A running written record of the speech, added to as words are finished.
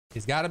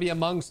He's got to be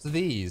amongst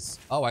these.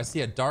 Oh, I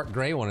see a dark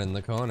gray one in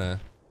the corner.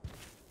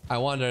 I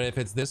wonder if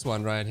it's this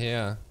one right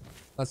here.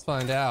 Let's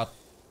find out.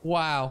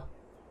 Wow.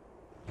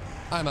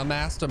 I'm a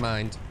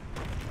mastermind.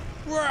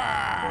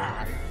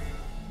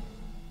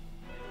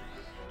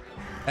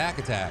 Back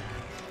attack.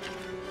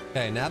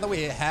 Okay, now that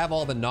we have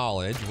all the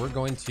knowledge, we're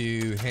going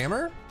to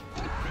hammer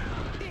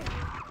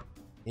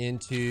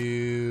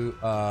into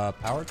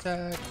power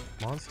attack,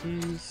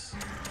 monsters.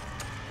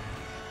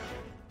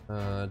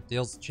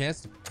 Deals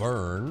chance to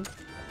burn.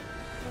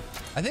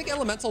 I think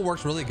elemental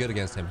works really good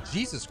against him.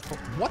 Jesus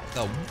Christ. What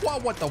the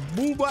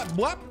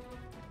what?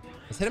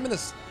 Let's hit him in the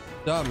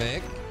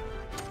stomach.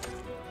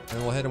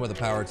 And we'll hit him with a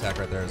power attack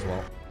right there as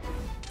well.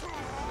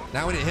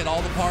 Now we need to hit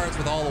all the parts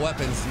with all the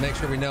weapons to make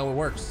sure we know it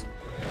works.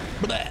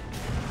 Blah.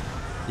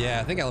 Yeah,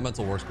 I think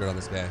elemental works good on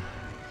this guy.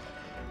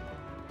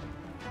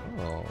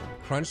 Oh,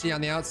 crunchy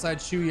on the outside,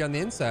 chewy on the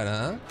inside,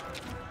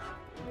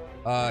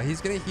 huh?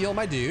 He's gonna heal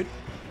my dude.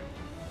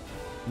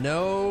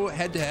 No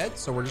head-to-head,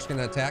 so we're just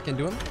gonna attack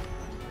into him.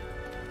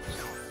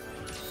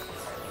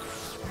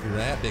 Do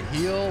that, big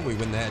heal. We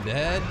win the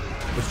head-to-head,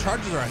 which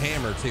charges our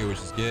hammer too, which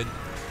is good.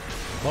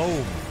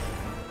 Boom.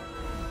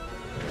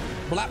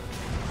 Blap.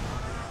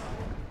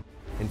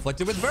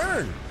 Inflicted with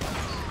burn.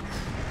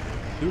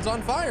 Dude's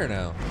on fire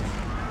now.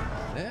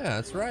 Yeah,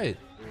 that's right.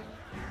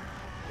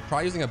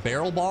 Try using a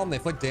barrel bomb. They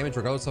inflict damage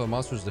regardless of a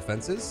monster's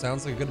defenses.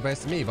 Sounds like a good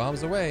advice to me.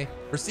 Bombs away.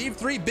 Receive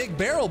 3 big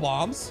barrel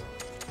bombs.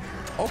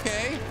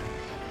 Okay.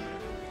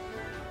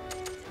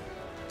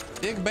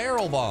 Big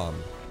barrel bomb.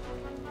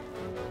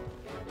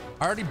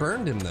 I already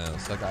burned him though,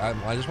 so like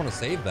I just want to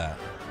save that.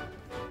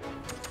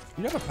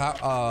 You have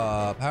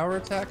a power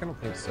attack? I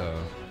don't think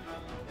so.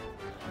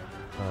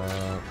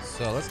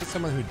 So let's get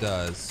someone who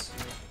does.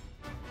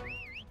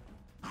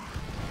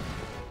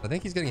 I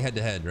think he's getting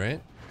head-to-head,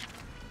 right?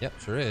 Yep,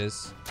 sure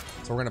is.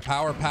 So we're gonna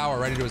power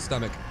right into his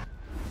stomach.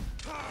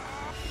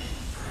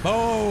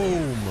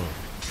 Boom!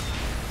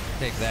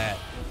 Take that.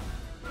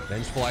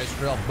 Vengeful Ice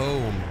Drill,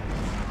 boom.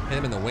 Hit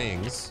him in the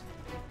wings.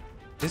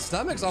 His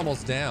stomach's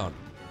almost down.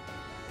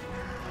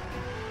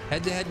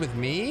 Head-to-head with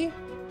me?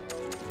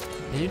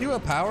 Can you do a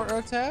power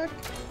attack?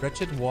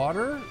 Wretched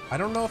Water? I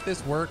don't know if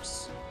this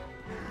works.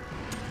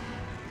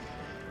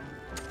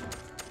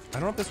 I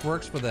don't know if this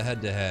works for the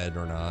head-to-head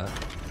or not,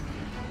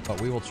 but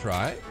we will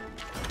try.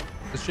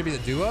 This should be the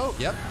duo.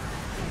 Yep.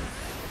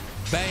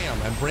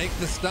 Bam, and break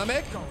the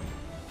stomach.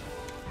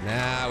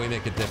 Now we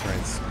make a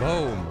difference.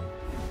 Boom.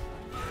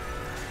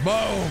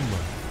 Boom.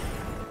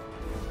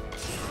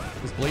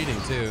 He's bleeding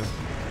too,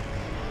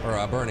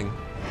 or burning.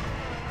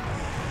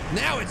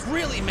 Now it's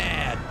really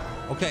mad.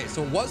 Okay,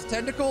 so it was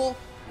tentacle.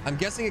 I'm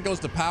guessing it goes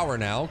to power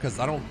now because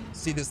I don't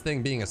see this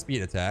thing being a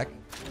speed attack.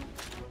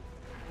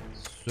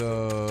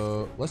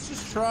 So let's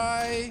just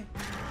try.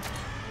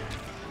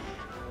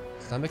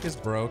 Stomach is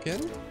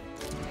broken.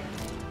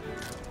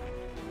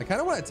 I kind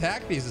of want to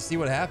attack these to see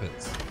what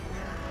happens.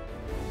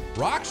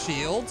 Rock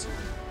shield.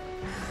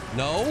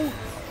 No.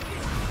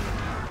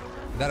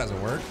 That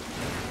doesn't work.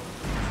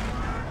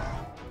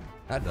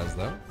 That does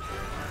though.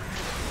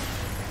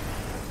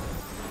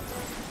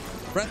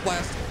 Breath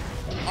blast.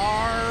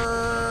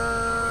 Arrgh.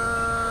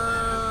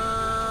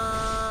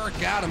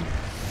 Got him.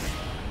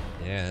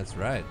 Yeah, that's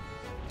right.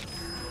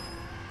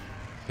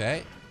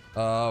 Okay.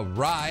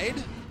 Ride.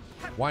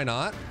 Why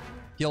not?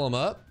 Heal him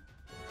up.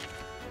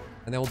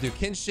 And then we'll do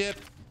kinship.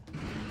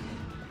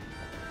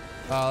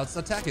 Let's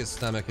attack his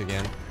stomach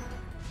again.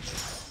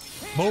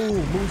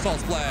 Boom! Moonsault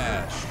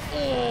splash.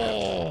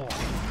 Oh,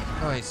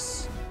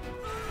 nice.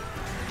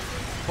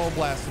 Full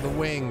blast to the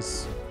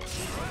wings.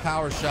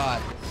 Power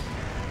shot.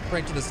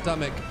 Right to the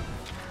stomach.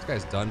 This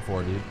guy's done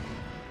for, dude.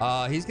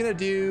 He's gonna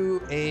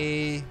do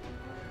a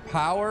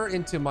power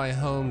into my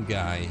home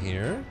guy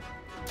here.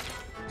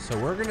 So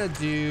we're gonna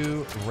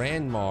do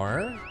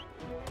Ranmar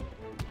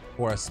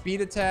for a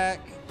speed attack.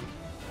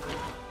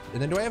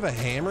 And then do I have a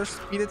hammer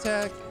speed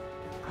attack?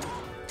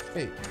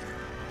 Wait.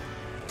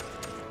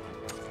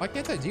 Why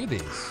can't I do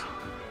these?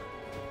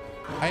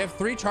 I have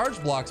 3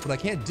 charge blocks, but I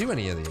can't do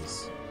any of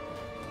these.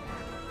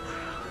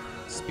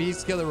 Speed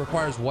skill that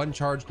requires 1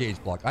 charge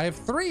gauge block. I have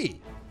 3.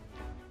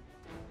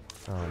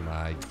 Oh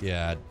my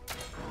god.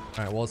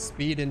 All right, well,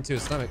 speed into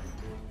his stomach.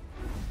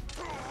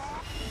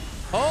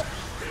 Oh!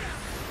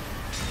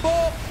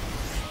 Oh!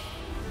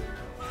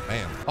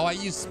 Bam. Oh, I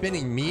use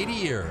spinning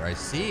meteor. I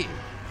see.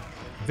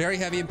 Very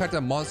heavy impact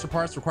on monster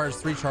parts, requires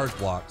 3 charge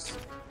blocks.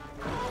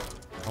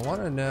 I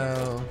want to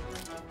know.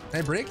 Can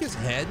I break his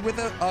head with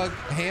a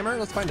hammer?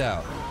 Let's find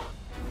out.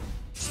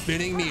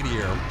 Spinning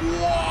meteor.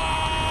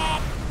 Whoa!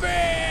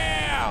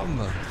 Bam!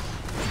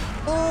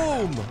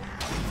 Boom!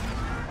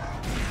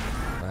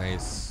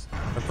 Nice.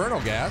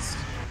 Infernal gas.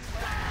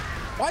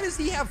 Why does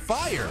he have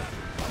fire?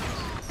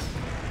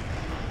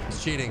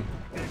 He's cheating.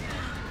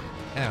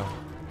 Ow.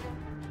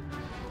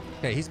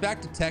 Okay, he's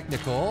back to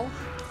technical.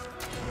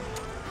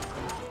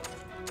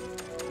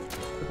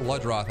 Put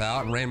Bloodroth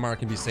out, and Ranmar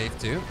can be safe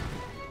too.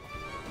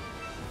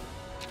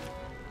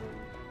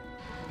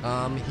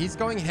 He's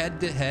going head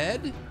to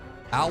head.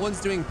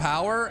 Alwyn's doing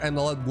power and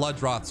the blood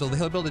drought, so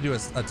he'll be able to do an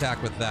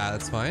attack with that.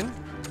 That's fine.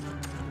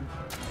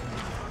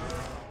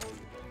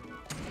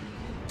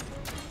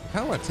 I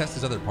kind of want to test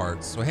his other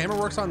parts. So hammer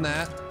works on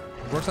that.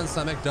 Works on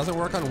stomach. Doesn't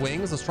work on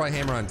wings. Let's try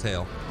hammer on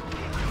tail.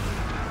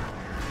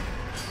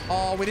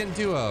 Oh, we didn't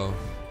duo.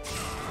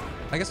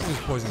 I guess we'll use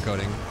poison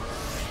coating.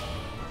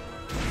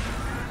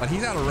 But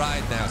he's out of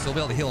ride now, so he'll be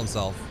able to heal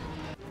himself.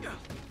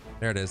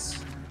 There it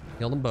is.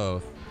 Healed them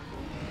both.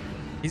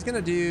 He's going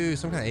to do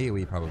some kind of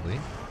AoE probably.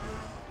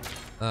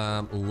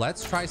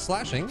 Let's try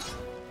slashing.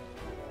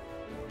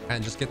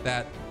 And just get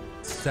that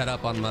set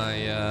up on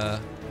my...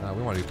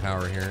 we want to do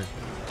power here.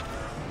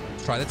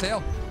 Let's try the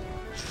tail.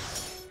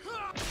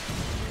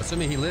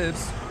 Assuming he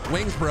lives.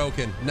 Wings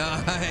broken.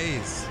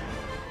 Nice.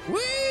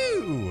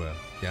 Woo!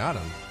 Got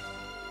him.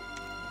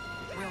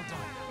 Well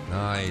done.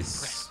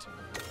 Nice.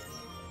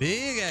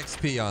 Big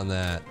XP on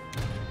that.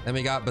 Then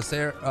we got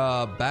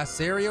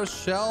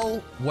Basarios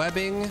shell,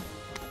 webbing,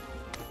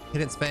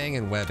 hidden spang,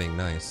 and webbing.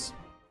 Nice.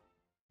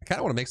 I kind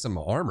of want to make some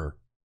armor.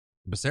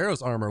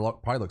 Basarios armor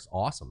probably looks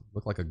awesome.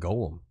 Look like a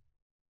golem.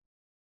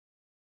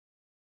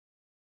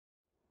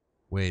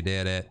 We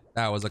did it.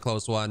 That was a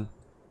close one.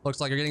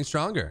 Looks like you're getting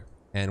stronger.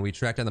 And we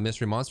tracked down the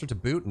mystery monster to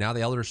boot. Now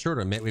the Elder's sure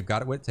to admit we've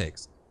got it what it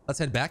takes. Let's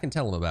head back and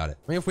tell him about it.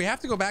 I mean, if we have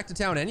to go back to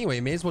town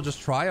anyway, may as well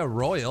just try a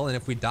royal. And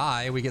if we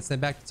die, we get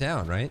sent back to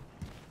town, right?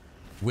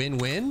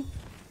 Win-win?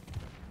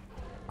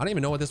 I don't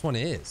even know what this one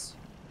is.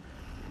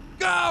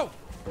 Go!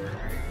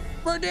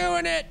 We're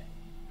doing it!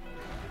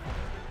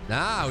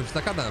 Nah, we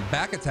stuck on the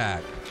back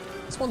attack.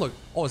 This one look...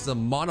 Oh, it's a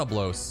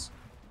monoblos.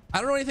 I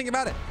don't know anything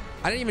about it.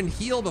 I didn't even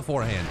heal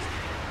beforehand.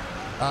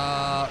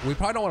 We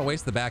probably don't want to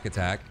waste the back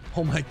attack.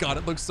 Oh my god,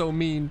 it looks so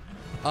mean.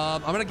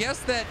 I'm gonna guess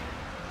that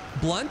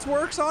blunt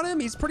works on him.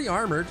 He's pretty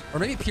armored. Or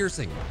maybe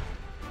piercing.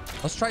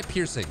 Let's try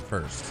piercing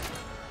first.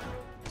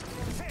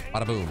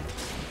 Bada boom.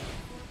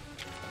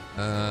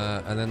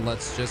 And then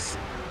let's just...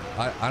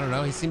 I don't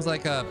know. He seems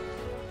like a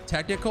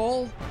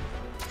technical.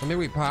 Or maybe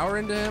we power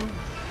into him.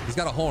 He's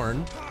got a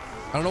horn.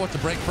 I don't know what to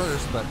break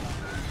first, but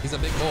he's a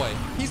big boy.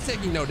 He's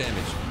taking no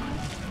damage.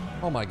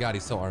 Oh my god,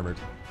 he's so armored.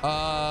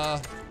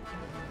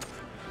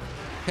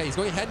 Okay, he's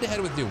going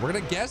head-to-head with Doom. We're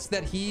gonna guess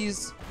that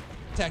he's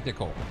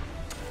technical,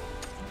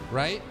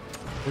 right?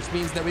 Which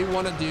means that we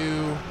want to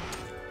do...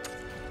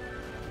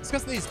 Let's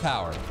guess that he's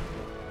power.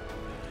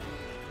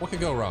 What could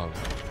go wrong?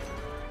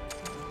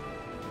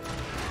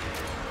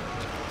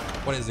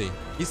 What is he?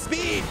 He's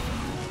speed!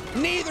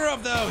 Neither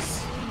of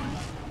those!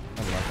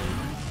 Unlucky.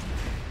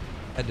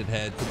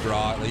 Head-to-head to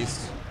draw, at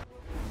least.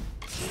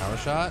 Power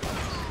shot.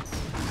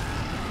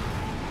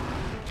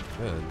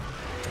 Good.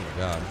 Oh my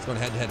god. He's going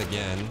head-to-head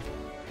again.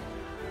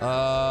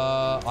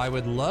 I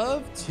would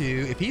love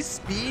to... If he's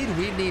speed,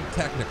 we need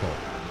technical.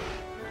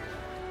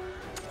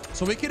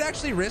 So we could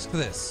actually risk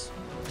this,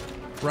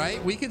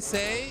 right? We could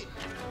say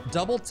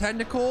double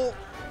technical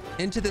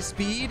into the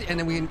speed, and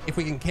then if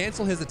we can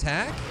cancel his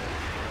attack,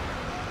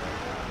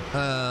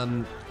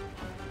 then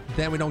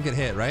we don't get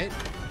hit, right?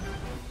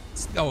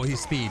 Oh, he's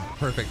speed.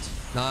 Perfect.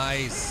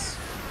 Nice.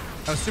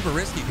 That was super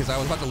risky because I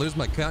was about to lose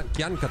my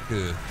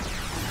Kyankatku.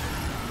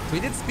 So he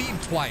did speed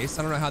twice.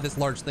 I don't know how this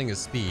large thing is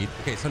speed.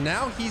 Okay, so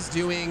now he's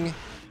doing...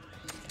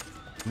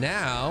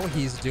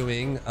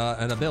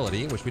 an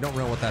ability, which we don't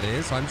know what that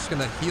is. So I'm just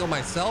going to heal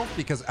myself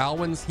because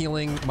Alwyn's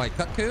healing my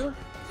Kutku.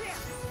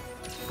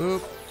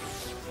 Boop.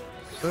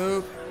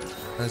 Boop.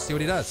 Let's see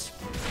what he does.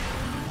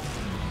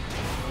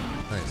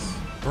 Nice.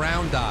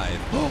 Ground dive.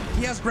 Oh,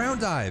 he has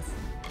ground dive.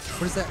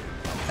 What is that?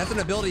 That's an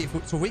ability.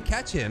 So if we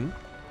catch him,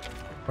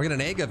 or get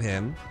an egg of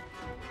him,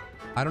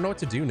 I don't know what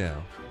to do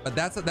now. But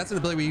that's an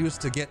ability we use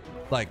to get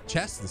like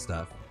chests and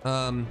stuff.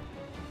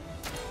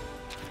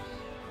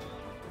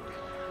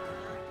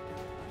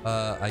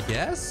 I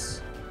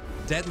guess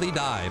deadly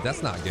dive.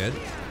 That's not good.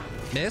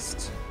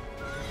 Missed.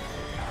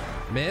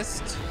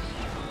 Missed.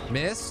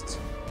 Missed.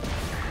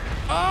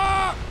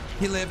 Ah!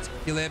 He lived.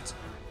 He lived.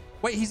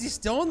 Wait, is he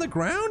still on the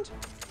ground?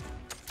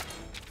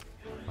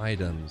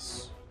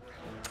 Items.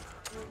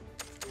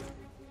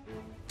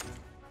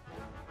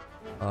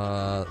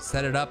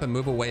 Set it up and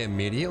move away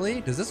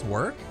immediately. Does this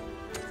work?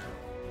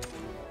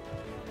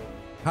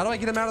 How do I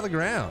get him out of the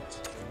ground?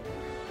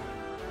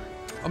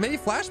 Oh, maybe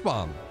flash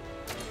bomb.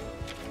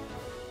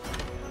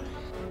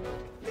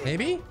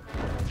 Maybe?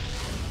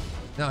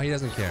 No, he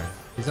doesn't care.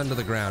 He's under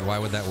the ground. Why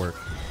would that work?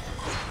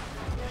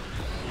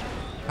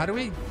 How do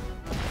we...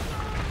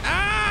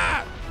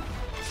 Ah!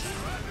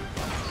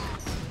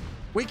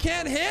 We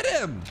can't hit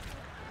him!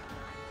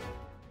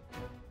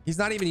 He's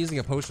not even using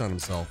a potion on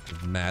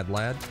himself. Mad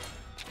lad.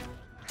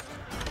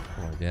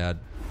 Oh my god.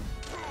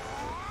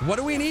 What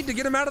do we need to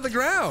get him out of the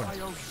ground?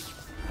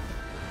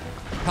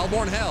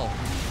 Hellborn hell.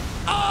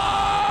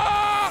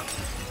 Ah!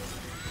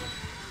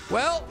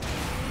 Well,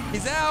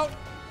 he's out.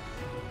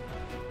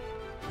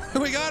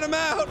 We got him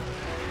out.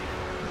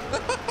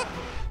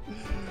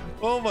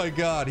 Oh my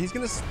god. He's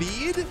gonna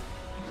speed,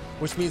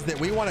 which means that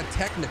we want a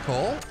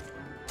technical.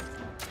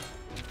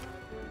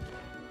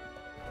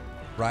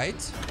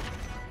 Right?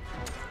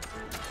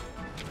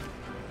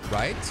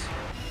 Right?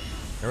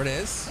 There it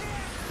is.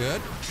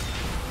 Good.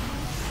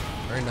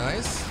 Very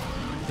nice.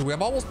 Dude, we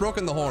have almost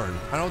broken the horn.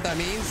 I don't know what that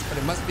means, but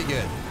it must be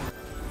good.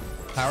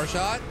 Power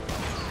shot.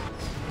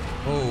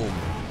 Boom.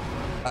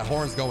 That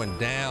horn's going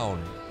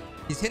down.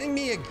 He's hitting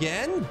me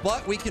again,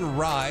 but we can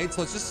ride.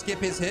 So let's just skip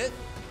his hit.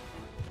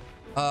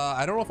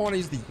 I don't know if I want to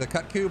use the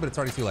cut coup, but it's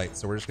already too late.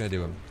 So we're just going to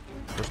do him.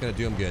 We're just going to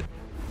do him good.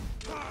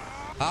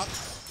 Up.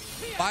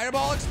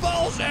 Fireball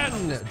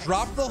expulsion.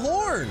 Drop the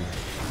horn.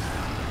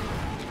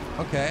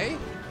 Okay.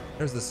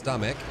 There's the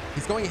stomach.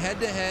 He's going head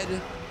to head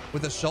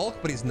with a shulk,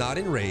 but he's not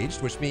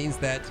enraged, which means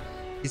that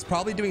he's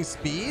probably doing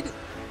speed.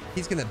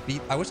 He's going to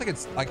beat. I wish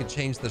I could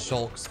change the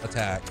shulk's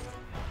attack.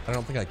 I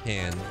don't think I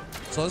can.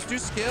 So let's do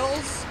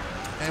skills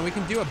and we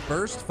can do a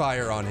burst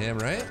fire on him,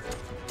 right?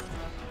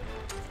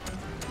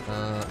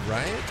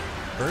 Right?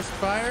 Burst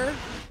fire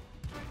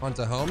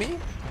onto homie.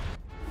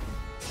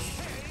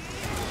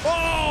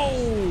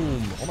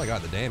 Boom! Oh my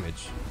god, the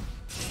damage.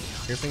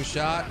 Piercing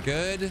shot,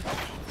 good.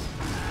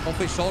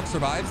 Hopefully Shulk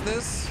survives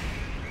this.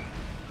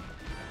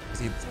 Is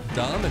he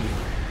dumb and...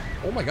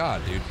 Oh my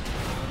god, dude.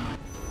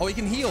 Oh, he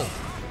can heal.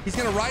 He's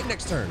gonna ride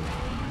next turn.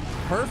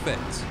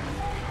 Perfect.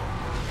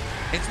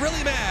 It's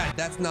really mad.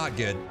 That's not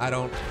good. I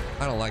don't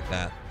like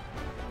that.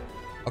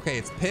 Okay,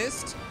 it's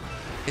pissed.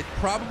 It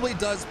probably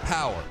does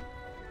power.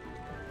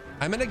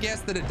 I'm gonna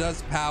guess that it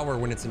does power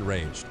when it's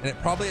enraged, and it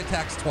probably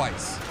attacks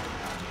twice.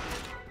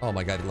 Oh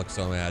my god, he looks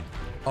so mad.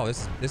 Oh,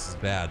 this is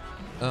bad.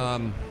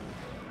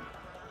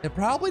 It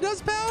probably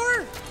does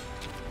power.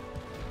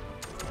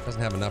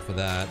 Doesn't have enough for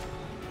that.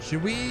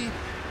 Should we?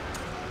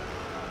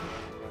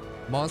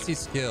 Monsty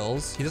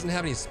skills. He doesn't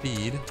have any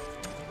speed.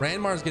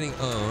 Ranmar's getting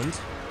owned.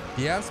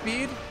 Do you have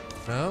speed?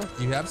 No.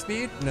 Do you have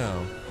speed?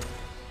 No.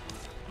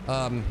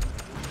 I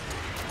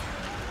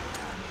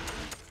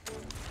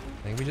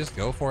think we just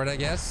go for it, I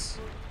guess.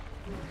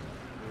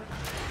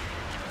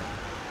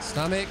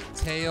 Stomach,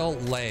 tail,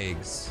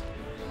 legs.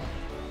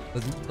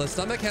 The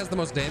stomach has the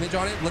most damage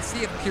on it. Let's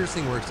see if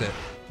piercing works it.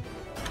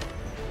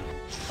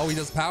 Oh, he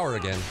does power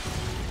again.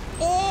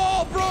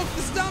 Oh, broke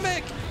the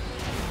stomach.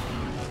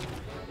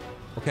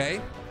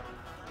 Okay.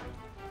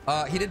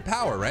 He did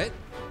power, right?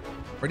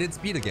 Or did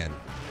speed again?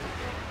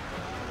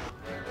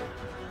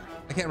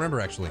 I can't remember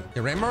actually.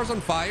 Yeah, Ranmar's on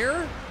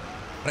fire,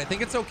 but I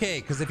think it's okay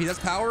because if he does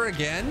power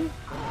again,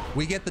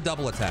 we get the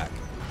double attack.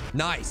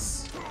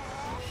 Nice.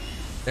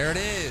 There it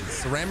is.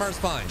 So Ranmar's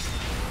fine.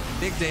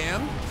 Big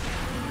damn.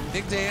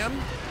 Big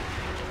damn.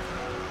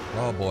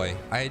 Oh boy.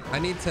 I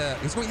need to...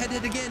 He's going head to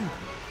head again.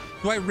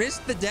 Do I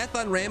risk the death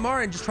on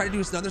Ranmar and just try to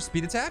do another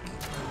speed attack?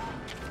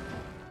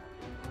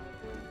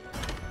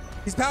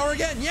 He's power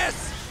again.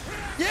 Yes.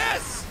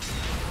 Yes.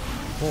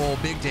 Oh,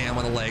 big damn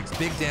on the legs.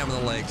 Big damn on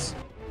the legs.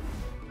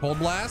 Cold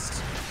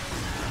blast.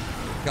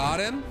 Got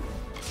him.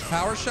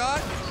 Power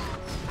shot.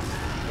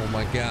 Oh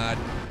my god.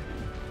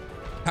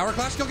 Power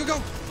clash. Go, go,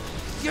 go.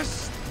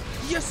 Yes.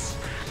 Yes.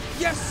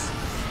 Yes.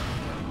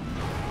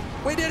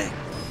 We did it.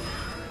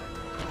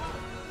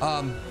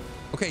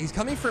 Okay, he's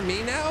coming for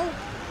me now.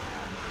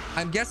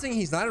 I'm guessing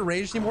he's not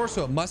enraged anymore,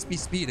 so it must be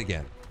speed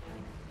again.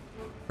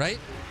 Right?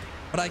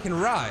 But I can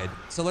ride,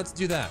 so let's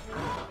do that.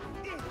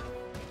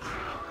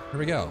 Here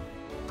we go.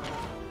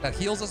 That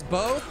heals us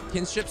both.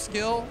 Kinship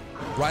skill,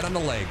 right on the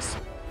legs.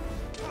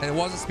 And it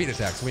was a speed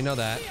attack, so we know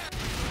that.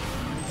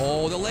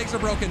 Oh, the legs are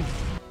broken.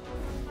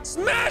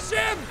 Smash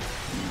him!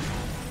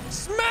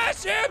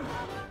 Smash him!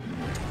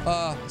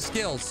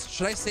 Skills.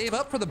 Should I save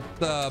up for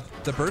the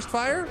burst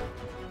fire?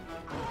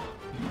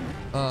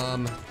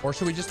 Or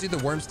should we just do the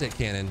worm stake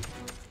cannon?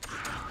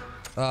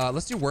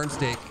 Let's do worm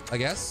stake, I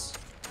guess.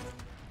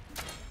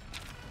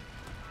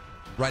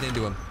 Right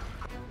into him.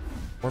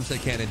 Worm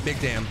stake cannon. Big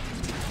damn.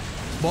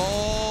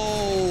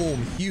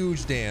 Boom!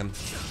 Huge damn.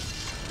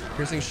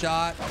 Piercing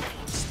shot.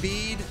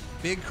 Speed.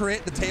 Big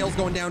crit. The tail's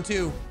going down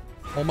too.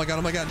 Oh my god,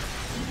 oh my god.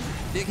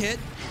 Big hit.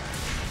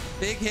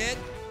 Big hit.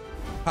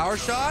 Power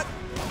shot.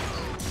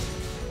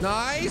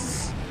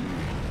 Nice.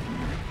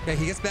 Okay,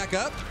 he gets back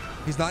up.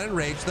 He's not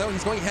enraged though.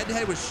 He's going head to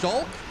head with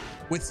Shulk.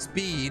 With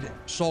speed,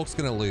 Shulk's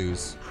gonna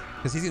lose.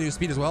 Because he's gonna do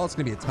speed as well. It's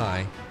gonna be a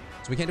tie.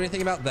 So we can't do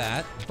anything about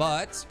that.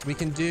 But we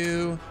can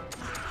do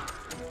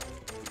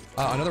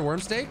another worm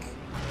stake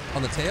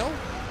on the tail.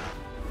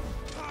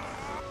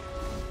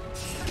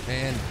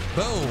 And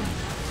boom.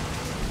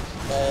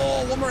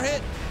 Oh, one more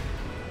hit.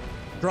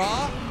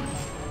 Draw.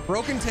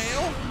 Broken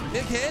tail.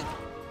 Big hit.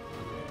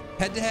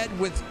 Head to head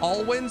with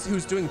Alwyn's,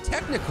 who's doing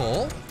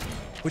technical,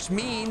 which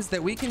means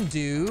that we can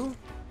do,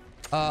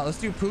 let's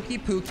do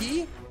Pookie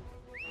Pookie,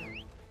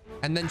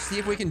 and then see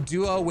if we can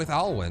duo with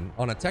Alwyn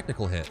on a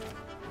technical hit.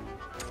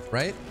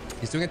 Right?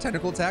 He's doing a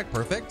technical attack.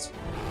 Perfect.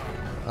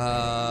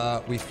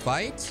 We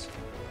fight.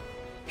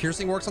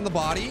 Piercing works on the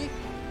body.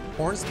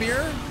 Horn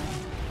spear.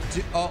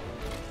 Oh,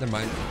 never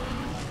mind.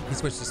 He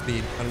switched to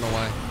speed. I don't know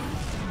why.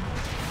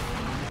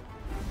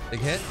 Big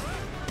hit.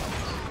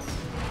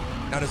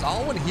 Now, does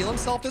Alwyn heal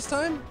himself this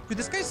time? Dude,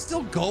 this guy's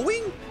still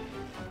going?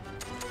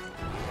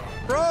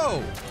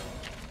 Bro!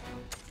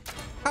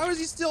 How is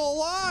he still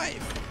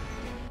alive?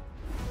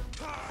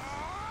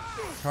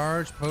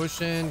 Charge,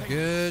 potion,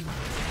 good.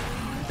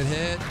 Good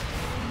hit.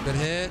 Good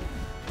hit.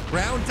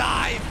 Ground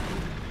dive!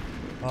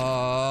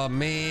 Oh,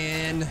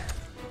 man.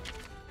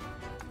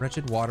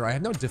 Wretched water. I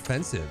have no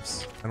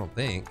defensives, I don't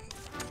think.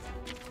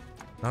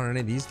 Not on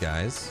any of these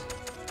guys.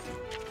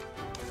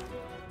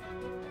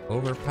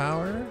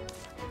 Overpower.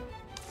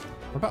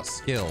 What about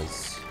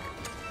skills?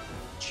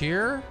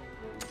 Cheer.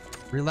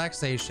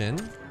 Relaxation.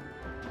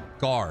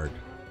 Guard.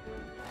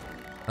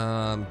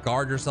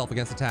 Guard yourself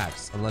against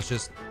attacks. And let's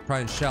just try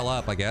and shell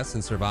up, I guess,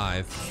 and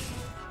survive.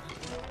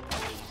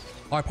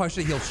 Oh, I probably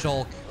should have healed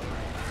Shulk.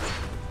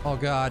 Oh,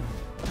 God.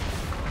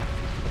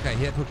 Okay,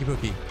 hit Pookie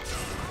Pookie.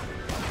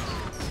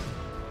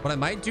 What I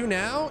might do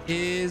now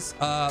is,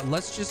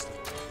 let's just...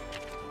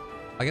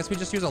 I guess we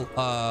just use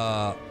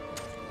a,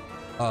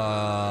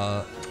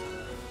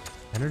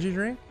 energy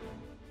drink?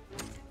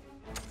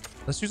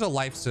 Let's use a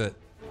life soot.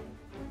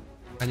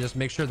 And just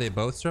make sure they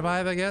both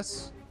survive, I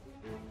guess.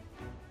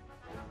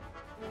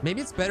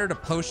 Maybe it's better to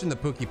potion the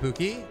Pookie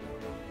Pookie.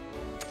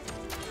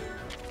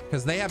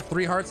 Because they have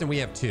 3 hearts and we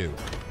have 2.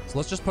 So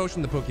let's just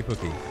potion the Pookie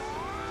Pookie.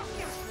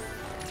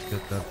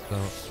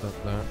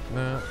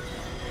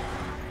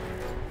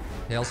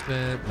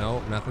 Tailspin. No,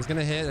 nothing's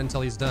gonna hit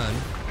until he's done.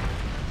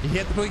 He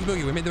hit the Pookie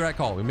Pookie. We made the right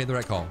call. We made the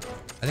right call.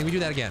 I think we do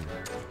that again.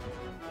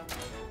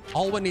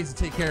 Alwyn needs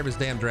to take care of his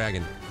damn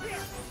dragon.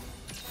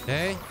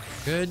 Okay,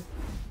 good.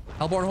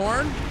 Hellborn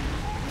Horn.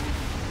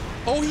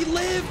 Oh, he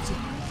lived!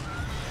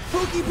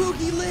 Pookie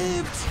Pookie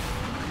lived!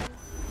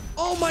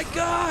 Oh my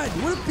god,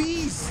 what a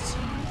beast!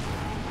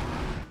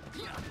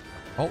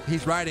 Oh,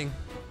 he's riding.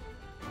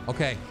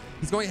 Okay,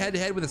 he's going head to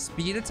head with a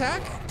speed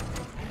attack.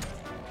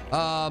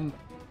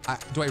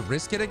 Do I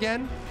risk it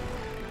again?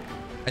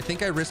 I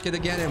think I risk it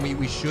again, and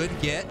we should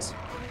get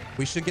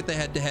the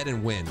head to head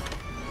and win.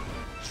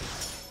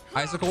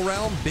 Icicle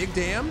Realm, big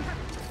dam.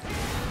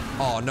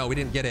 Oh no, we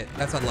didn't get it.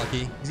 That's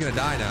unlucky. He's gonna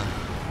die now.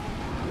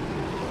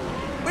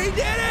 We did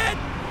it!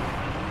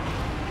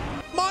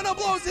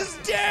 Monoblos is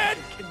dead!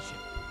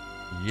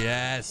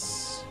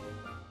 Yes.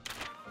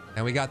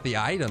 And we got the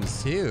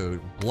items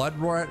too.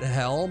 Bloodroar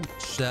Helm,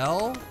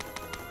 Shell.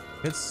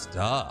 Good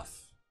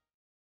stuff.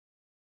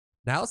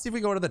 Now let's see if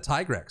we go to the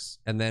Tigrex.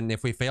 And then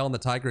if we fail on the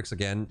Tigrex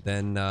again,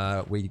 then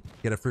we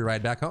get a free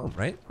ride back home,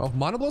 right? Well, if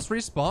Monoblos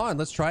respawn,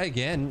 let's try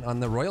again on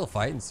the Royal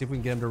fight and see if we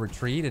can get him to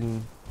retreat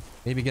and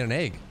maybe get an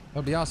egg. That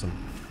would be awesome.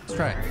 Let's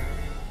try it.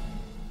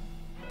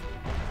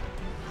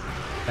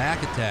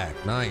 Back attack.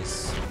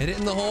 Nice. Hit it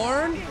in the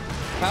horn.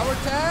 Power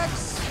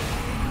attacks.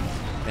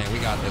 Man, we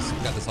got this. We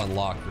got this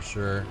unlocked for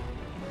sure.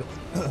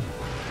 The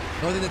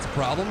only thing that's a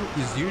problem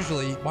is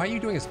usually... Why are you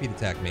doing a speed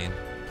attack, man?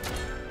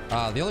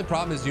 The only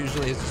problem is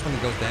usually just when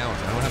it goes down.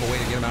 I don't have a way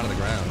to get him out of the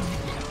ground.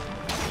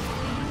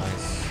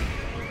 Nice.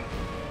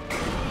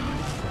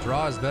 The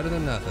draw is better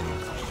than nothing.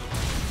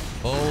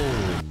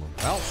 Boom.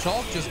 Well,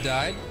 Shulk just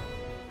died.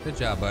 Good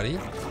job, buddy.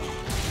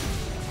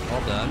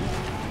 All done.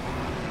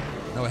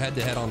 No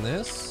head-to-head on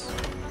this.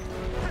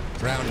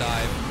 Ground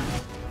dive.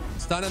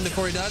 Stun him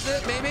before he does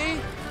it,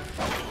 maybe?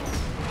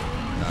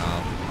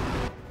 No.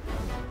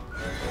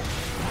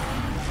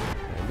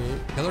 Maybe.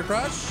 Killer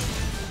Crush?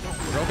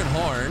 Broken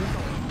Horn.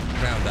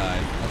 Ground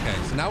dive. Okay,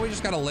 so now we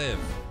just gotta live.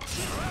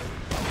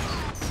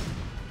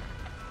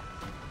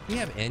 Do you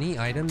have any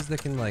items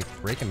that can, like,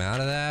 break him out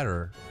of that,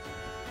 or...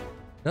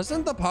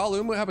 Doesn't the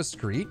Palumu have a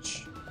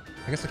Screech?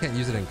 I guess I can't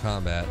use it in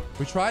combat.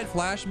 We tried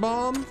Flash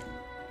Bomb.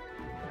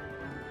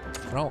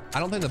 I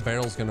don't think the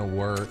barrel's gonna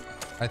work.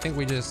 I think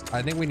we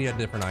need a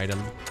different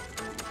item.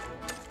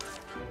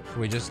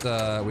 We just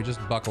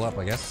buckle up,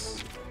 I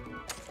guess.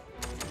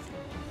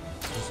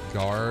 Just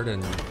guard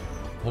and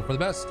hope for the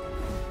best.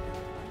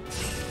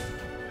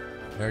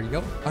 There you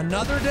go.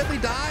 Another deadly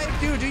dive?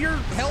 Dude, do your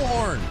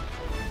Hellhorn.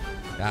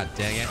 God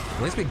dang it.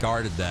 At least we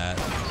guarded that.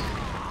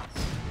 I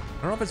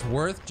don't know if it's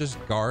worth just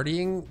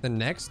guarding the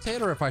next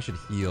hit or if I should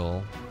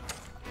heal.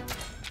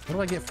 What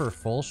do I get for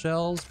full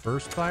shells?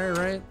 Burst fire,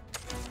 right?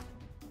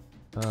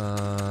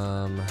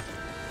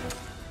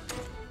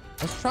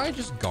 Let's try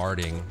just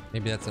guarding.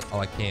 Maybe that's it. Oh,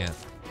 I can't.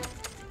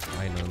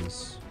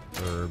 Items.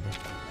 Herb.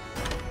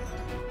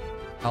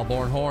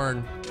 Hellborn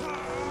Horn.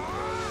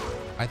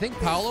 I think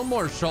Palumu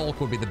or Shulk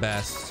would be the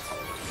best.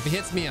 If he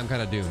hits me, I'm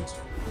kind of doomed.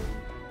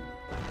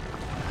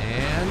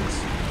 And...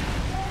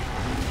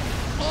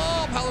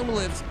 Oh, Palumu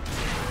lives.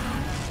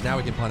 Now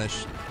we can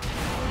punish.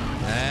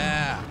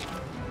 Yeah.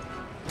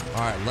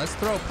 All right, let's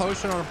throw a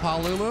potion on a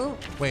Palumu.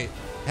 Wait,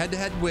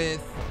 head-to-head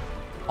with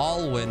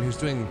Alwyn, who's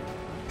doing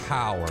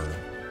power.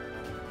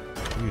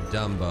 You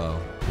Dumbo.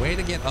 Way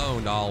to get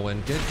owned,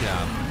 Alwyn. Good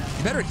job.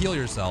 You better heal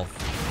yourself.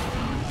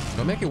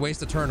 Don't make it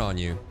waste a turn on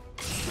you.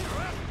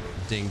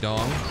 Ding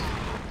dong.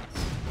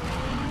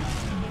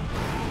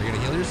 You're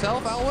gonna heal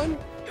yourself, Alwyn?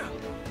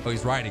 Oh,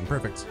 he's riding.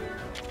 Perfect.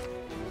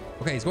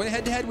 Okay, he's going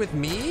head-to-head with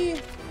me.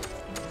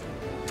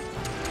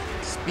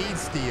 Speed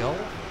Steal.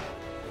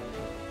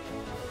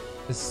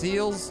 This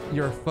seals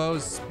your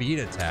foe's speed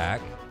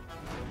attack.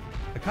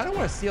 I kind of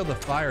want to seal the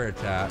fire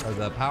attack or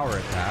the power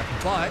attack,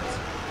 but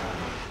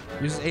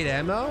uses 8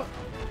 ammo.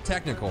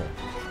 Technical.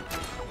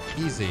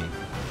 Easy.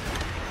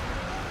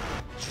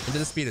 Into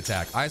the speed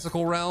attack.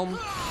 Icicle Realm.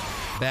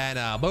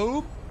 Bana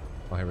boop.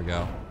 Oh, here we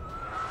go.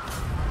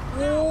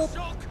 Whoop.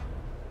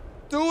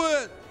 Do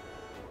it.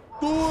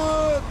 Do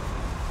it.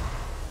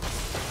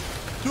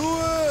 Do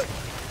it.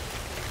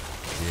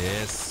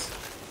 Yes.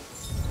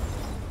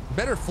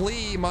 Better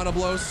flee,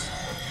 Monoblos.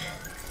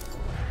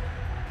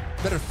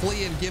 Better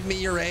flee and give me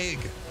your egg.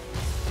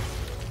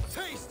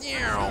 Taste the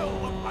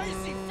smell of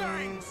icy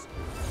fangs.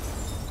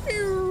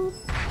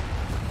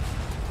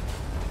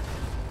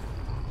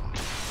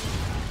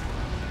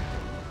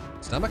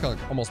 Stomach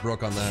almost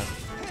broke on that.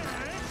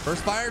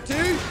 First fire,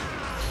 two.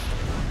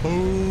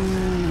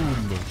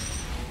 Boom.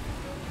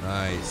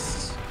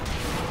 Nice.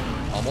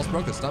 Almost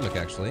broke the stomach,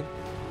 actually.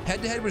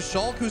 Head to head with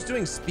Shulk, who's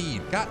doing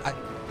speed. God,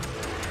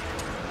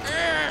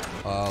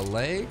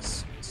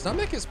 legs.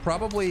 Stomach is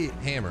probably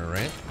hammer,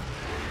 right?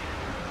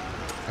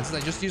 And since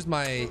I just used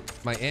my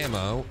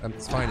ammo,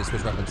 it's fine to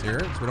switch weapons here,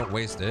 so we don't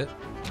waste it.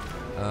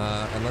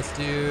 And let's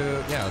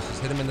do, yeah, let's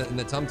just hit him in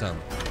the tum-tum.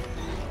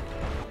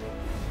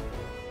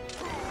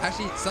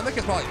 Actually, stomach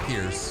is probably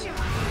pierce.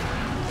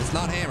 It's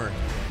not hammer.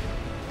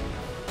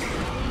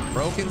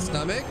 Broken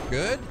stomach,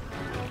 good.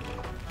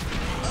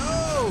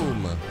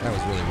 Boom! That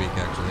was really weak,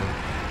 actually.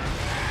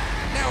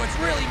 Now it's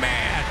really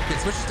mad. Okay,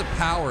 switches to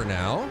power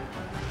now.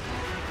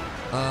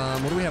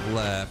 What do we have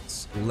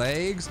left?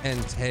 Legs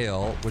and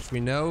tail, which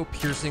we know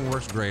piercing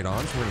works great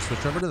on, so we're gonna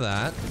switch over to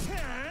that.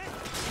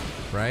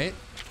 Right?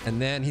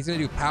 And then he's gonna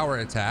do power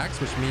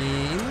attacks, which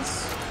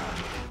means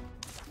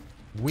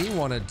we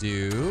wanna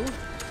do...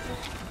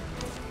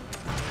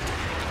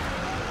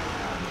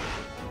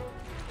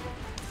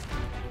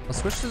 I'll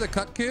switch to the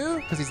Kutku,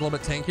 because he's a little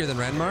bit tankier than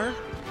Renmar.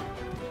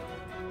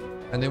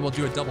 And then we'll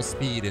do a double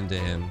speed into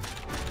him.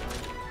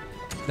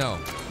 No.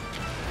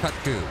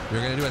 Kutku.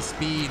 You're going to do a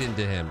speed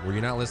into him. Were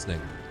you not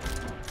listening?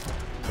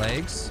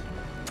 Legs.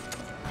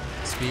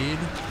 Speed.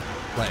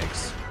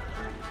 Legs.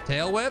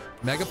 Tail whip.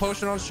 Mega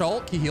potion on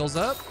Shulk. He heals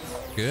up.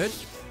 Good.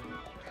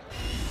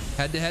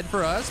 Head to head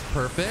for us.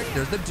 Perfect.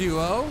 There's the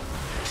duo.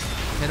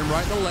 Hit him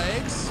right in the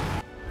legs.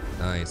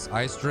 Nice.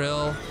 Ice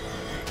drill.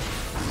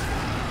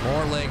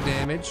 More leg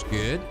damage.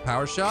 Good.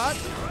 Power shot.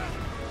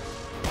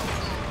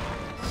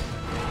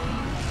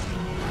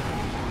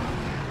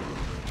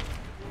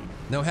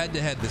 No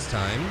head-to-head this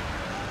time.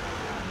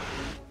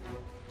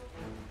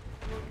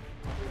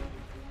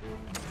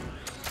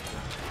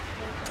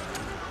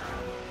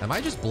 I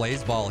might just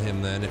blaze ball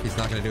him then if he's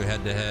not going to do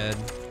head-to-head.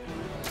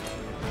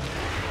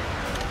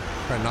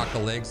 Try to knock the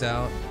legs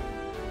out.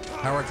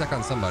 Power attack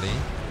on somebody.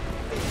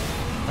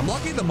 I'm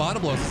lucky the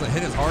Monoblos doesn't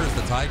hit as hard as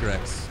the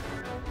Tigrex.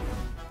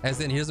 As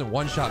in, he doesn't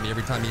one-shot me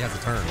every time he has a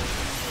turn.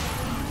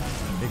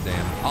 Big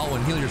damn.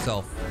 Alwyn, heal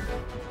yourself.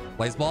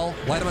 Blaze ball.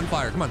 Light him on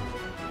fire. Come on.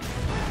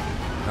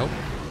 Nope.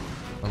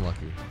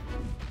 Unlucky.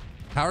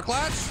 Power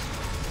clash.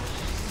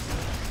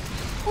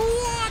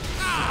 What?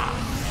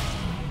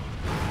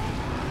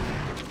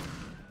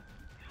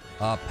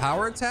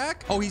 Power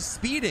attack? Oh, he's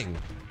speeding.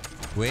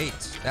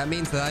 Wait, that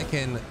means that I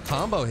can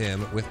combo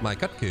him with my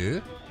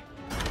Kutku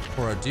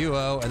for a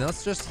duo, and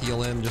let's just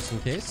heal him just in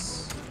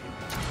case.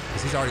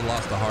 Because he's already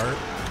lost a heart.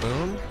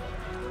 Boom.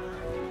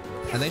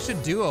 And they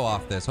should duo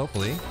off this,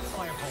 hopefully.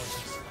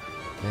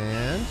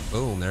 And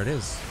boom, there it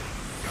is.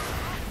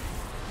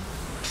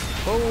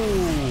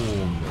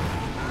 Boom.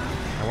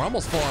 And we're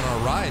almost full on our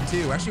ride,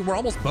 too. Actually, we're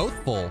almost both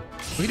full.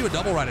 We can do a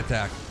double ride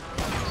attack.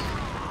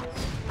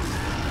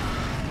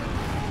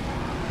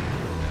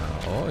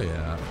 Oh,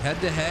 yeah.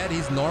 Head to head,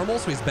 he's normal,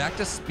 so he's back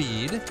to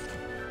speed,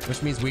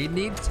 which means we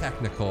need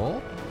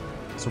technical.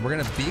 So we're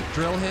going to beak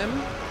drill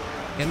him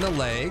in the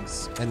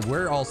legs, and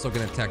we're also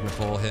going to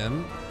technical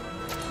him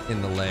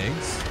in the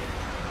legs.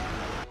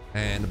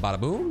 And bada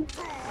boom.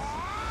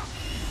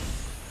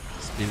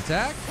 Speed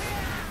attack.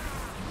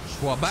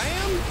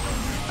 Bam!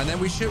 And then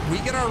we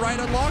get our ride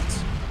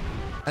unlocked.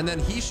 And then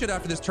he should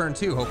after this turn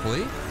too,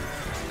 hopefully.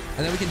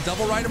 And then we can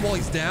double ride him while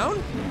he's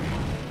down.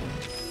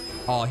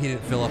 Oh, he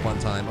didn't fill up on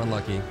time.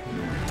 Unlucky.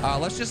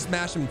 Let's just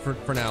smash him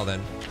for now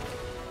then.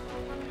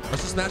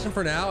 Let's just smash him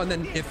for now. And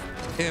then if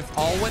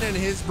Alwyn and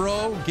his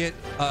bro get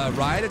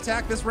ride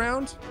attack this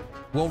round,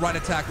 we'll ride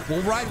attack.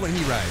 We'll ride when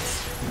he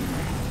rides.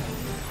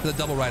 The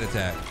double ride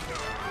attack.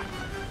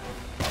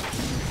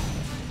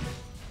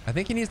 I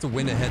think he needs to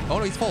win ahead. Oh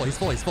no, he's full. He's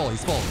full. He's full.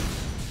 He's full.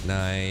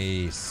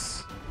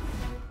 Nice.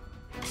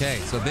 Okay,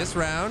 so this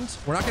round,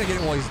 we're not going to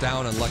get it while he's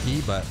down,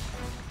 unlucky, but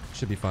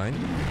should be fine.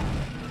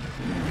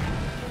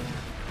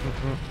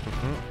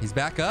 He's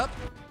back up.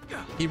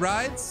 He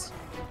rides.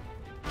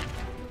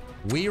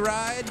 We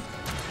ride.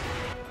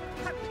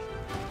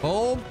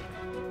 Boom.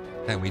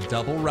 And we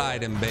double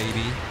ride him,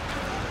 baby.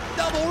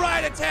 Double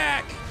ride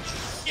attack.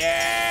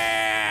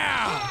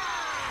 Yeah!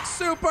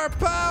 Super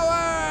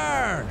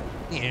power!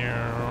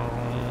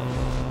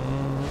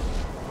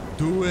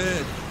 Do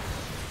it.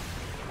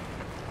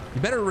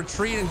 You better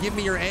retreat and give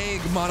me your egg,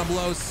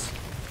 Monoblos.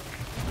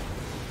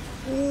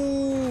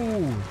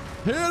 Ooh.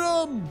 Hit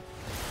him.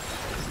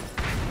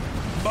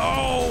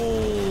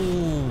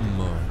 Boom.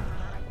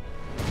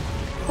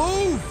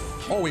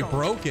 Oof. Oh, we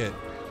broke it.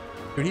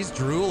 Dude, he's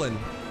drooling.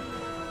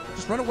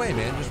 Just run away,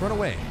 man. Just run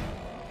away.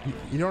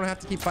 You don't have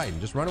to keep fighting.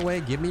 Just run away.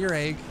 Give me your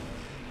egg.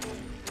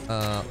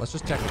 Let's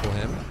just technical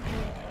him.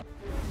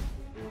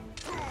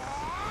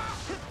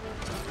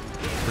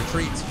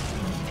 Retreat.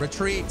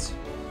 Retreat.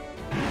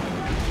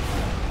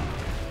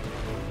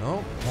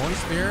 No. Horn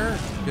spear.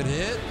 Good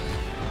hit.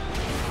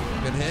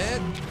 Good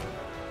hit.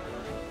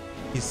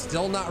 He's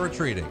still not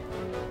retreating.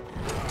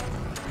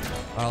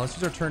 Let's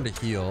use our turn to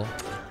heal.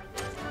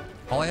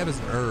 All I have is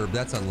an herb.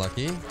 That's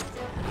unlucky.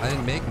 I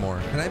didn't make more.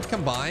 Can I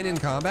combine in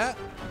combat?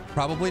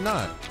 Probably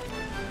not.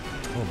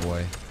 Oh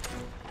boy.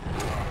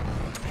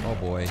 Oh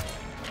boy.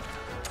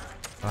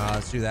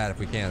 Let's do that if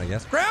we can, I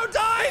guess. Ground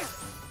dive!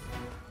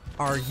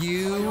 Are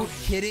you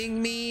kidding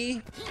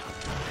me?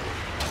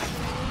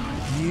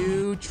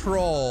 You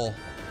troll.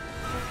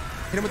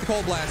 Hit him with the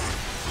cold blast.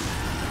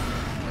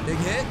 Big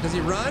hit. Does he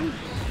run?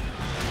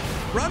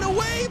 Run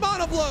away,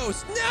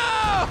 Monoblos!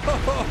 No!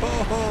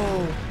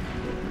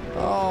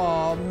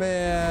 Oh,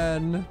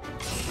 man.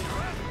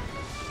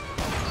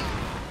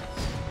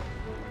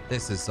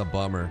 This is a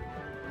bummer.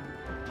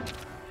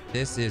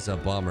 This is a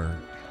bummer.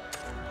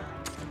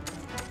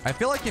 I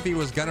feel like if he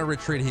was gonna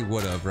retreat, he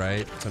would have,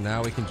 right? So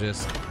now we can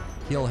just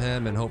heal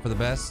him and hope for the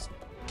best.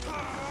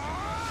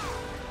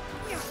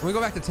 When we go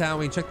back to town,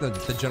 we can check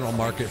the general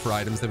market for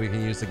items that we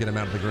can use to get him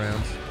out of the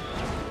ground.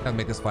 That'll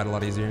make this fight a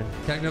lot easier.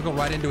 Can I go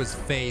right into his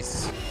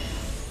face?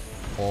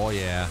 Oh,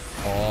 yeah.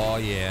 Oh,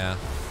 yeah.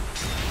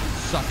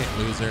 Suck it,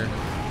 loser.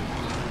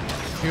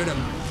 Shoot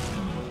him.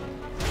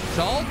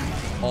 Shulk?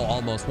 Oh,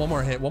 almost. One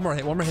more hit. One more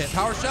hit. One more hit.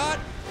 Power shot.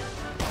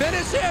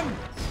 Finish him.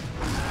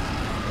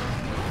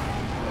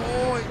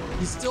 Oh,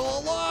 he's still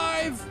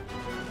alive.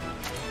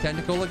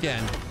 Tentacle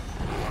again.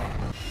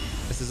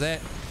 This is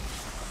it.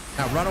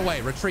 Now run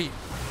away. Retreat.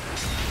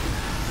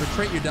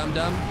 Retreat, you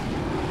dum-dum.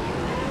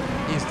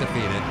 He's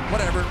defeated.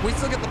 Whatever. We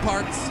still get the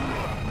parts.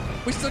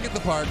 We still get the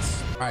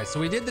parts. All right, so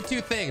we did the two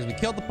things. We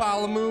killed the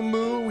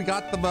Palamumu. We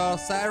got the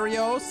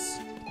Basarios.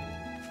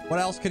 What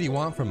else could he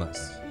want from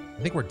us?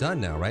 I think we're done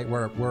now, right?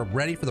 We're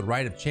ready for the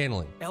rite of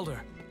channeling.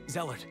 Elder,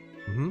 Zealot.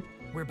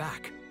 We're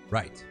back.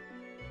 Right.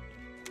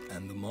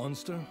 And the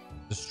monster?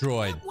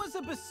 Destroyed. It was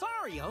a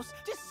Basarios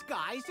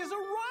disguised as a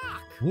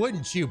rock.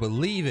 Wouldn't you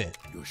believe it?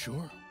 You're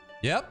sure?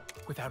 Yep.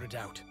 Without a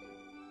doubt.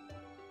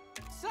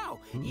 So,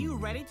 you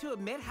ready to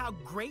admit how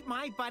great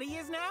my buddy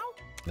is now?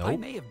 Nope. I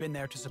may have been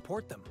there to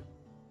support them,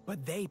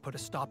 but they put a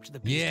stop to the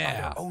beast by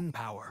their own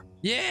power.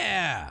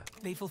 Yeah.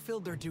 They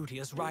fulfilled their duty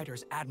as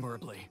riders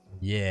admirably.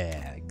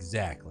 Yeah,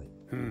 exactly.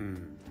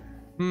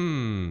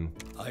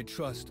 I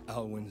trust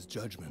Alwyn's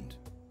judgment.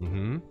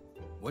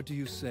 What do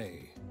you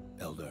say,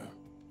 Elder?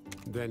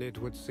 Then it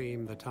would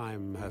seem the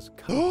time has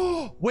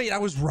come. Wait, I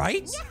was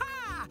right?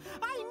 Yeah!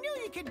 I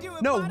knew you could do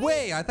it, No buddy.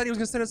 way. I thought he was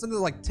going to send us into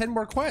like 10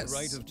 more quests. The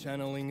rite of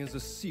channeling is a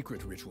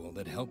secret ritual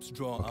that helps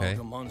draw out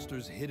a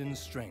monster's hidden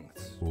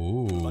strengths.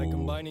 Ooh. By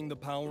combining the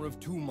power of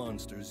two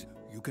monsters,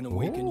 you can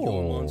awaken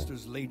your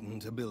monster's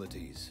latent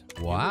abilities.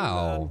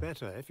 Wow. You learn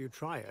better if you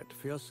try it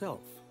for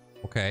yourself.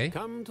 Okay.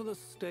 Come to the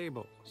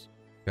stables.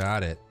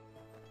 Got it.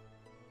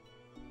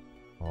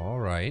 All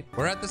right.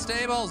 We're at the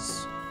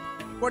stables.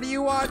 What do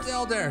you want,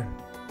 Elder?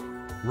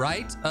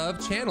 Rite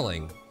of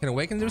channeling. Can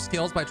awaken new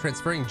skills by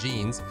transferring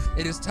genes.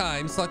 It is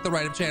time. Select the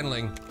rite of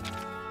channeling.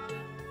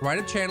 Rite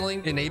of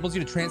channeling enables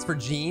you to transfer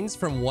genes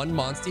from one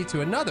monster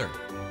to another,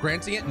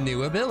 granting it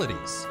new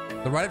abilities.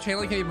 The rite of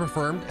channeling can be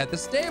performed at the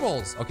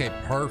stables. Okay,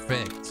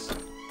 perfect.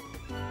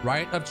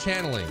 Rite of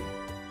channeling.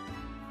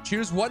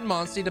 Choose one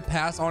monster to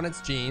pass on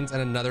its genes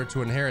and another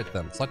to inherit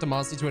them. Select a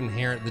monster to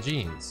inherit the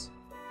genes.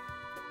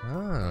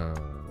 Oh.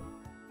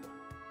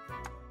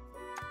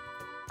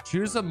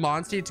 Choose a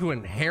monster to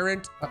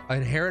inherit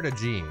a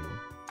gene.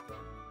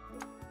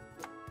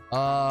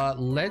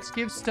 Let's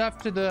give stuff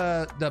to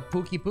the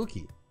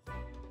Pookie.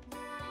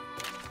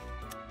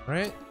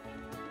 Right?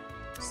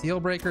 Seal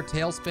Breaker,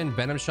 Tailspin,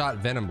 Venom Shot,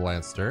 Venom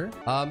Blaster.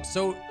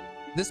 So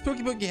this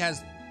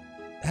Pookie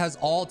has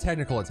all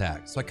technical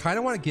attacks. So I kind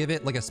of want to give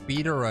it like a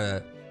speed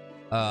or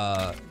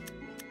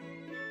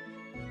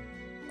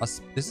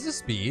this is a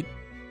speed.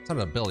 It's not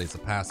an ability, it's a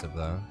passive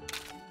though.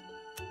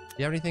 Do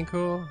you have anything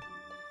cool?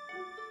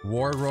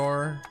 War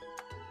Roar.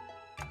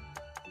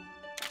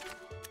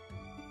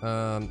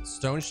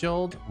 Stone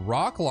Shield.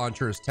 Rock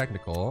Launcher is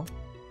technical.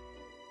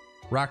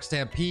 Rock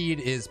Stampede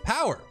is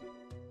power.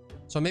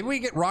 So maybe we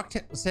get Rock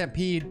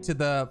Stampede to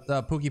the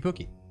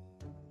Pookie.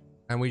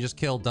 And we just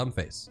kill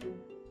Dumbface.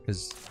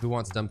 Because who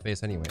wants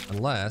Dumbface anyway?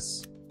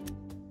 Unless...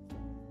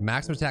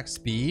 Maximum attack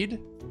speed.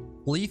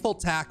 Lethal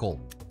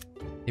Tackle.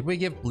 Maybe we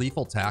give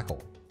Lethal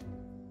Tackle.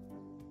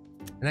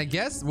 And I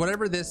guess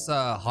whatever this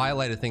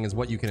highlighted thing is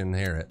what you can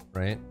inherit,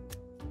 right?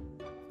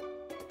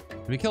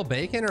 Do we kill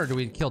Bacon or do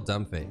we kill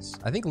Dumbface?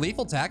 I think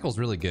Lethal Tackle is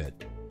really good.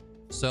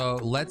 So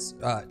let's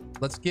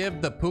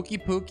give the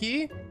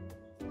Pookie.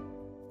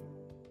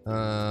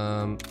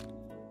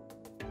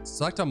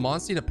 Select a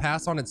monster to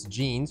pass on its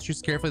genes.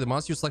 Choose carefully. The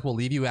monster you select will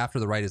leave you after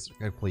the rite is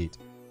complete.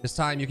 This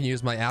time you can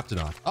use my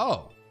Aptonaut.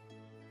 Oh.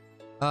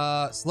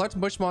 Select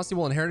which monster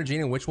will inherit a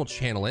gene and which will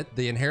channel it.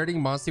 The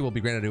inheriting monster will be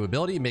granted a new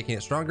ability, making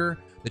it stronger.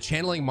 The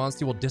channeling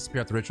monster will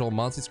disappear after the ritual.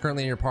 Monsters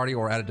currently in your party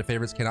or added to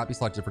favorites cannot be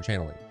selected for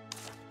channeling.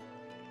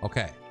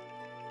 Okay.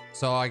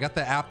 So I got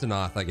the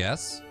Aptonoth, I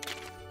guess,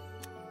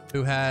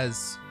 who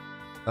has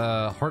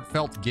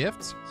Heartfelt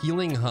Gift,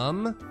 Healing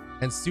Hum,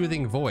 and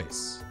Soothing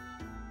Voice.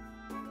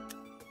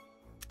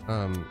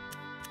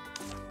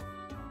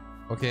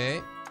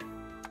 Okay.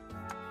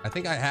 I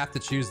think I have to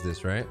choose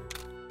this, right?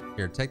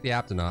 Here, take the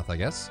Aptonoth, I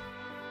guess.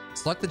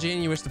 Select the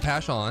gene you wish to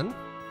pass on.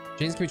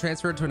 Genes can be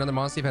transferred to another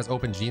monster if it has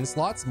open gene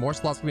slots. More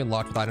slots can be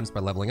unlocked with items by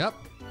leveling up.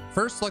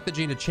 First, select the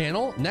gene to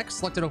channel. Next,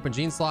 select an open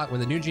gene slot. When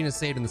the new gene is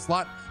saved in the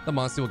slot, the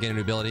monster will gain a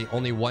new ability.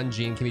 Only one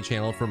gene can be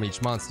channeled from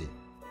each monster.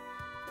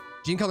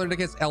 Gene color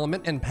indicates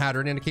element and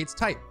pattern indicates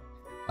type.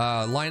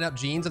 Line up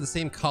genes of the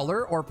same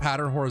color or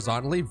pattern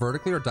horizontally,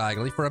 vertically, or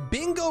diagonally for a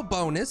bingo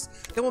bonus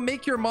that will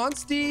make your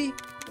monster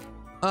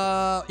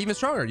even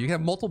stronger. You can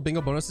have multiple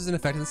bingo bonuses in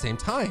effect at the same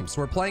time.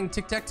 So we're playing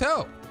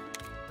tic-tac-toe.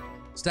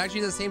 Stack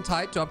genes of the same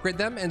type to upgrade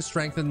them and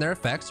strengthen their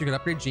effects. You can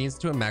upgrade genes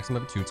to a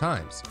maximum of 2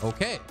 times.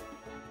 Okay.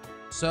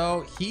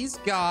 So he's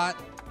got,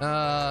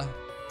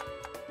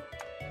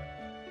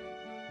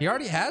 he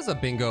already has a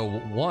bingo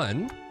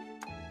 1.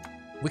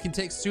 We can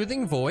take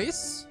Soothing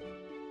Voice.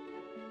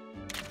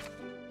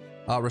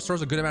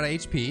 Restores a good amount of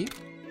HP.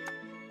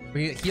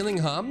 We can get Healing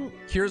Hum.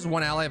 Cures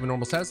one ally of a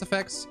normal status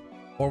effects.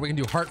 Or we can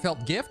do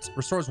Heartfelt Gift.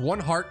 Restores 1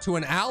 heart to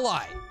an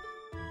ally.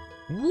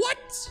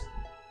 What?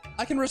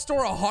 I can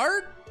restore a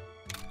heart?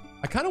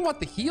 I kind of want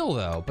the heal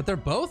though, but they're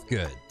both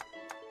good.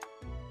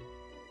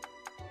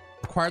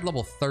 Required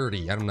level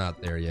 30. I'm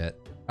not there yet.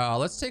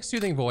 Let's take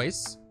Soothing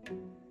Voice.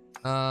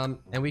 And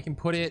we can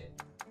put it...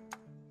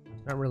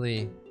 Not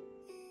really...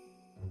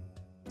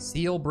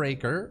 Seal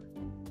Breaker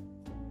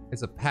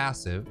is a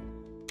passive.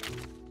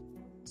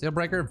 Seal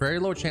Breaker, very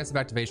low chance of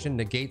activation,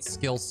 negates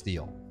Skill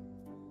Steal.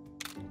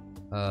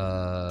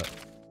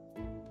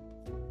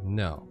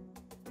 No.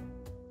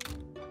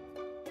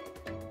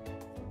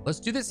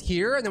 Let's do this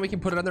here, and then we can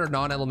put another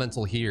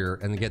non-elemental here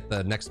and get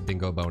the next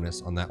bingo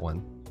bonus on that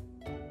one.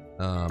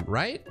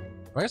 Right?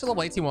 I guess at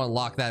level 18 we'll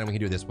unlock that and we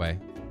can do it this way.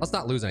 Let's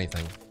not lose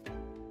anything.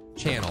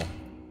 Channel.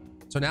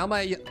 So now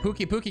my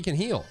Pookie can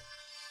heal.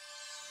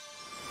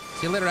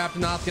 See you later,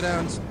 Aptonoth. Get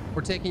out.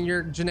 We're taking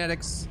your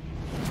genetics.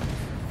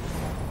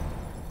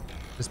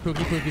 This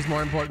Pookie's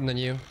more important than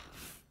you.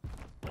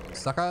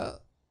 Sucker.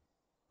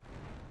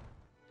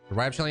 The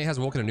rite of channeling has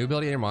awoken a new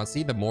ability in your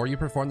monster. The more you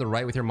perform the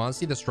rite with your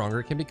monster, the stronger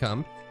it can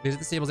become. Visit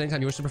the stables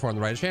anytime you wish to perform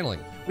the rite of channeling.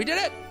 We did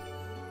it!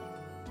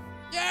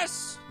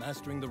 Yes!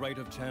 Mastering the rite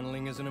of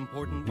channeling is an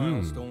important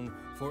milestone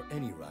for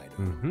any rider.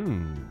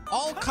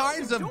 All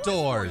kinds of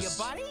doors.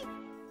 For you, buddy.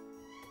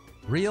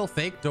 Real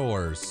fake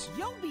doors.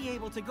 You'll be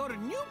able to go to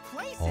new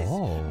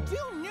places,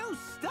 do new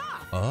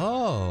stuff.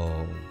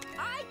 Oh.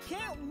 I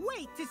can't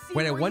wait to see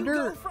Wait, I where wonder,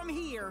 you go from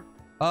here.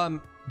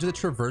 Do the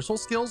traversal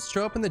skills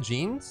show up in the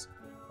genes?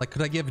 Like,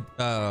 could I give,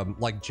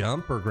 like,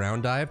 jump or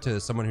ground dive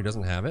to someone who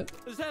doesn't have it?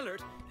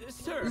 Zellard,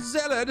 sir.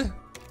 Zellard!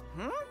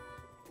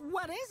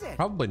 What is it?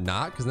 Probably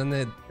not, because then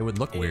it would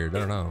look weird. I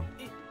don't know.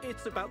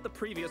 It's about the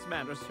previous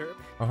matter, sir.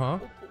 Uh-huh.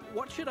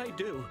 What should I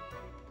do?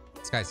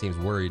 This guy seems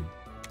worried.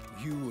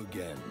 You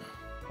again.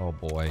 Oh,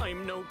 boy.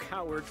 I'm no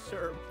coward,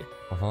 sir.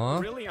 Uh-huh.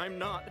 Really, I'm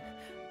not.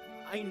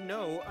 I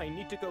know I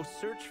need to go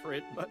search for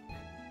it, but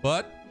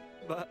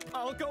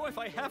I'll go if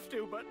I have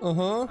to, but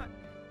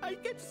I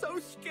get so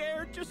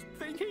scared just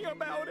thinking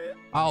about it.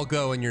 I'll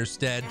go in your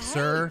stead,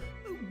 sir.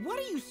 What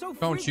are you so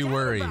Don't you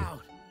worry.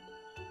 About?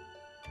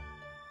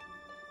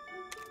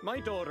 My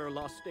daughter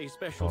lost a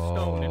special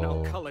stone in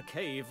Alcala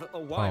Cave a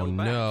while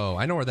back. Oh, no.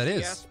 I know where that She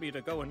is. asked me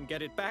to go and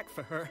get it back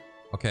for her.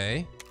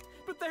 Okay.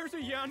 But there's a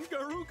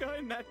Yangaruga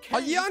in that cave.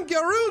 A Yangaruga?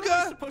 What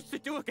am I supposed to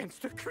do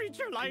against a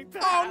creature like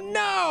that? Oh,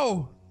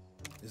 no!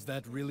 Is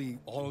that really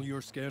all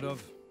you're scared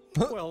of?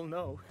 Well,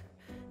 no.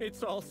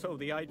 It's also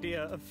the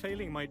idea of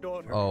failing my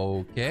daughter.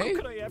 Okay. How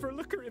could I ever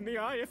look her in the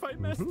eye if I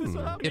mess this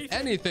up? If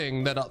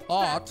anything, that a That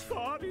thought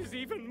thought is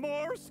even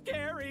more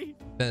scary.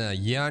 than a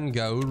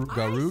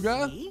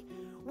Yangaruga? I see.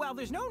 Well,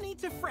 there's no need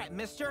to fret,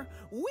 mister.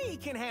 We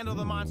can handle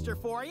the monster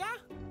for ya.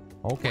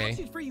 Okay. That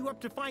should free you up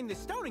to find the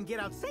stone and get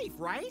out safe,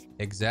 right?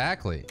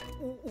 Exactly.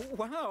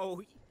 Wow.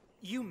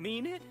 You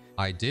mean it?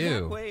 I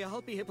do. That way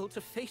I'll be able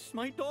to face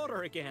my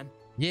daughter again.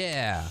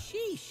 Yeah.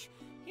 Sheesh.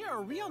 You're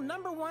a real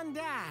 #1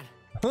 dad.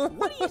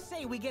 What do you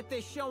say we get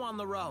this show on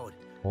the road?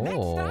 Next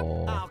up,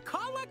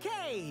 Alcala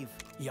Cave.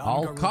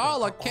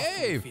 Alcala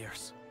Cave.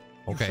 Fierce.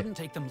 Okay. You shouldn't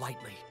take them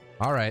lightly.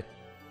 All right.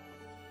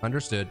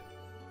 Understood.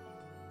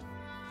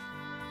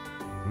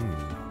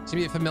 To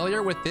be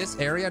familiar with this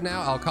area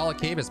now, Alcala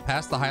Cave is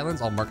past the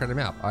Highlands. I'll mark it on the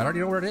map. I already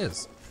know where it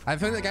is. I have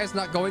a feeling that guy's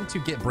not going to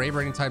get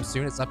braver anytime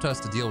soon. It's up to us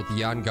to deal with the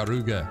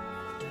Yangaruga.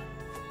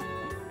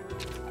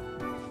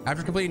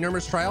 After completing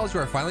numerous trials, you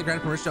are finally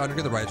granted permission to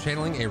undergo the rite of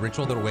channeling, a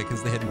ritual that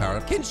awakens the hidden power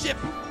of kinship.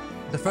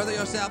 To further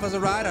yourself as a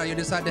rider, you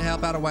decide to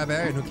help out a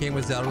Wyberian who came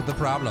with Zelda with the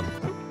problem.